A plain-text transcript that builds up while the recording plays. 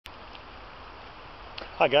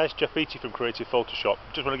Hi guys, Jeff Beattie from Creative Photoshop.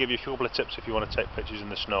 Just want to give you a couple of tips if you want to take pictures in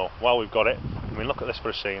the snow. While we've got it, I mean, look at this for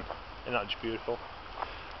a scene. Isn't that just beautiful?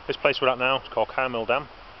 This place we're at now is called Carmill Dam.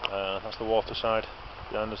 That's the water side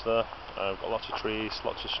behind us there. We've got lots of trees,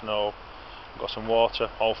 lots of snow. We've got some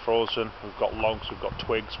water, all frozen. We've got logs, we've got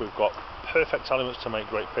twigs, we've got perfect elements to make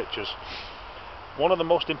great pictures. One of the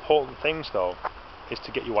most important things though is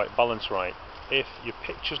to get your white balance right. If your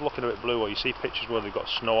picture's looking a bit blue, or you see pictures where they've got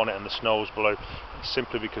snow on it and the snow's blue, it's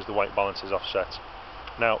simply because the white balance is offset.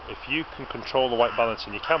 Now, if you can control the white balance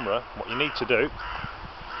in your camera, what you need to do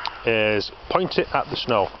is point it at the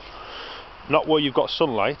snow. Not where you've got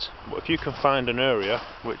sunlight, but if you can find an area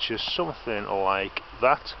which is something like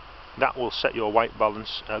that, that will set your white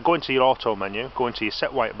balance. Go into your auto menu, go into your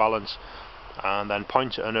set white balance, and then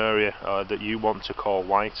point at an area that you want to call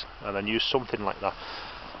white, and then use something like that.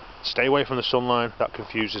 Stay away from the sunlight, that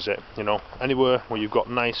confuses it. You know, anywhere where you've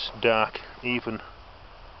got nice, dark, even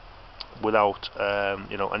without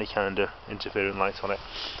you know, any kind of interfering light on it,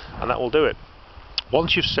 and that will do it.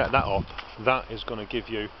 Once you've set that up, that is going to give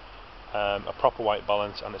you a proper white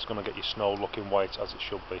balance, and it's going to get your snow looking white as it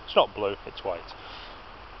should be. It's not blue, it's white.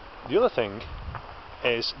 The other thing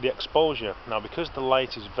is the exposure. Now, because the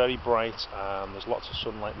light is very bright and there's lots of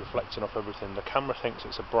sunlight reflecting off everything, the camera thinks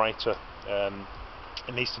it's a brighter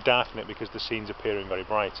it needs to darken it because the scene's appearing very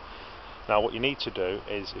bright. Now, what you need to do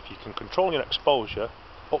is, if you can control your exposure,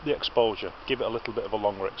 up the exposure, give it a little bit of a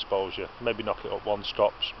longer exposure, maybe knock it up 1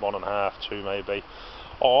 stop, 1.5, 2 maybe.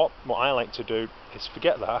 Or what I like to do is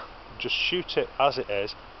forget that, just shoot it as it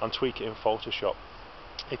is and tweak it in Photoshop.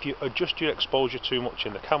 If you adjust your exposure too much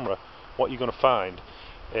in the camera, what you're going to find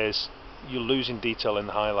is you're losing detail in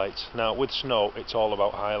the highlights. Now, with snow, it's all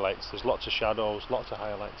about highlights. There's lots of shadows, lots of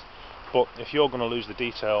highlights. But if you're going to lose the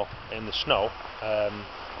detail in the snow,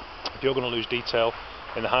 if you're going to lose detail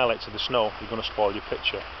in the highlights of the snow, you're going to spoil your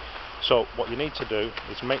picture. So what you need to do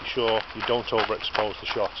is make sure you don't overexpose the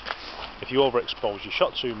shot. If you overexpose your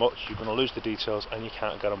shot too much, you're going to lose the details and you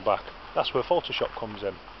can't get them back. That's where Photoshop comes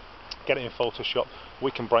in. Get it in Photoshop,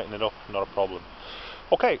 we can brighten it up, not a problem.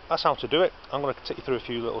 Okay, that's how to do it. I'm going to take you through a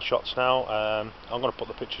few little shots now. I'm going to put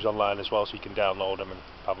the pictures online as well so you can download them and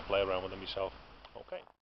have a play around with them yourself. Okay.